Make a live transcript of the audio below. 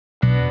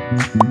Hey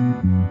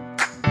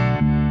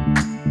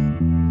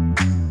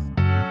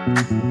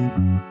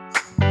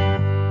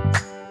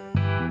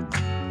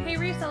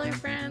reseller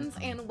friends,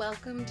 and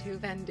welcome to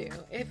Vendoo.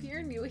 If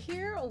you're new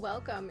here,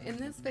 welcome. In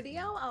this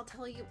video, I'll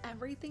tell you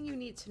everything you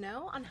need to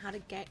know on how to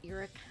get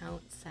your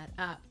account set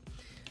up.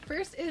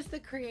 First is the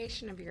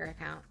creation of your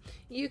account.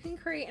 You can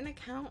create an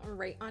account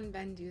right on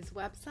Vendoo's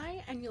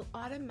website and you'll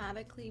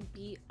automatically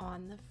be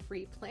on the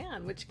free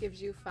plan, which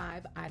gives you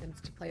 5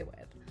 items to play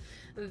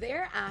with.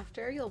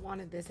 Thereafter, you'll want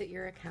to visit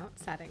your account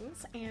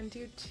settings and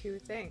do 2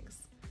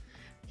 things.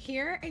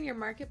 Here in your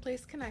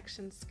Marketplace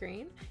Connections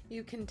screen,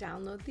 you can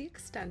download the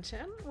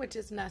extension, which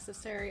is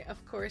necessary,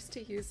 of course,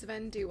 to use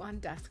Vendoo on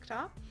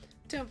desktop.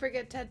 Don't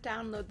forget to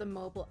download the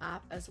mobile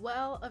app as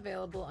well,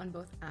 available on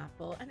both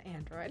Apple and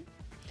Android.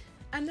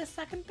 And the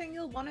second thing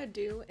you'll want to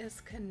do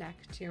is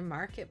connect your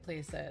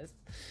marketplaces.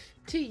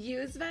 To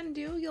use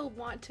Vendoo, you'll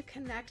want to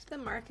connect the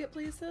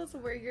marketplaces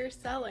where you're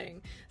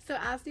selling. So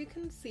as you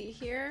can see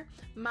here,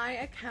 my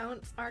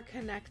accounts are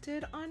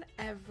connected on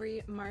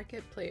every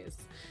marketplace.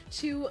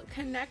 To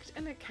connect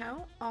an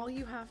account, all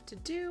you have to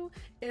do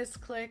is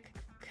click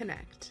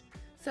connect.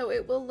 So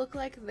it will look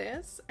like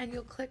this, and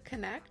you'll click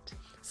connect.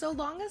 So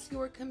long as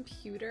your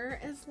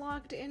computer is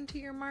logged into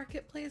your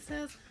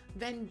marketplaces,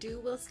 Vendoo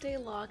will stay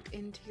logged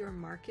into your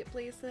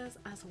marketplaces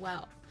as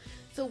well.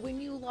 So when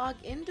you log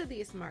into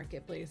these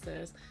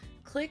marketplaces,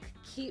 click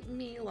keep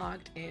me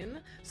logged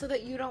in so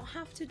that you don't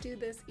have to do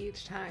this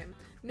each time.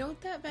 Note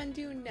that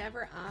Vendoo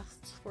never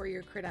asks for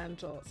your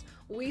credentials.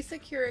 We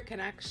secure a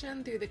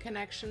connection through the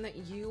connection that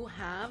you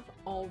have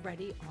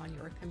already on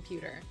your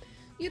computer.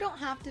 You don't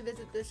have to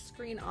visit this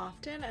screen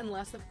often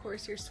unless, of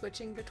course, you're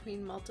switching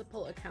between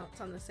multiple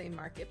accounts on the same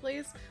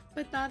marketplace,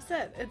 but that's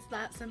it. It's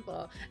that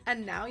simple.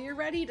 And now you're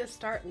ready to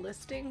start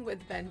listing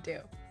with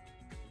Vendoo.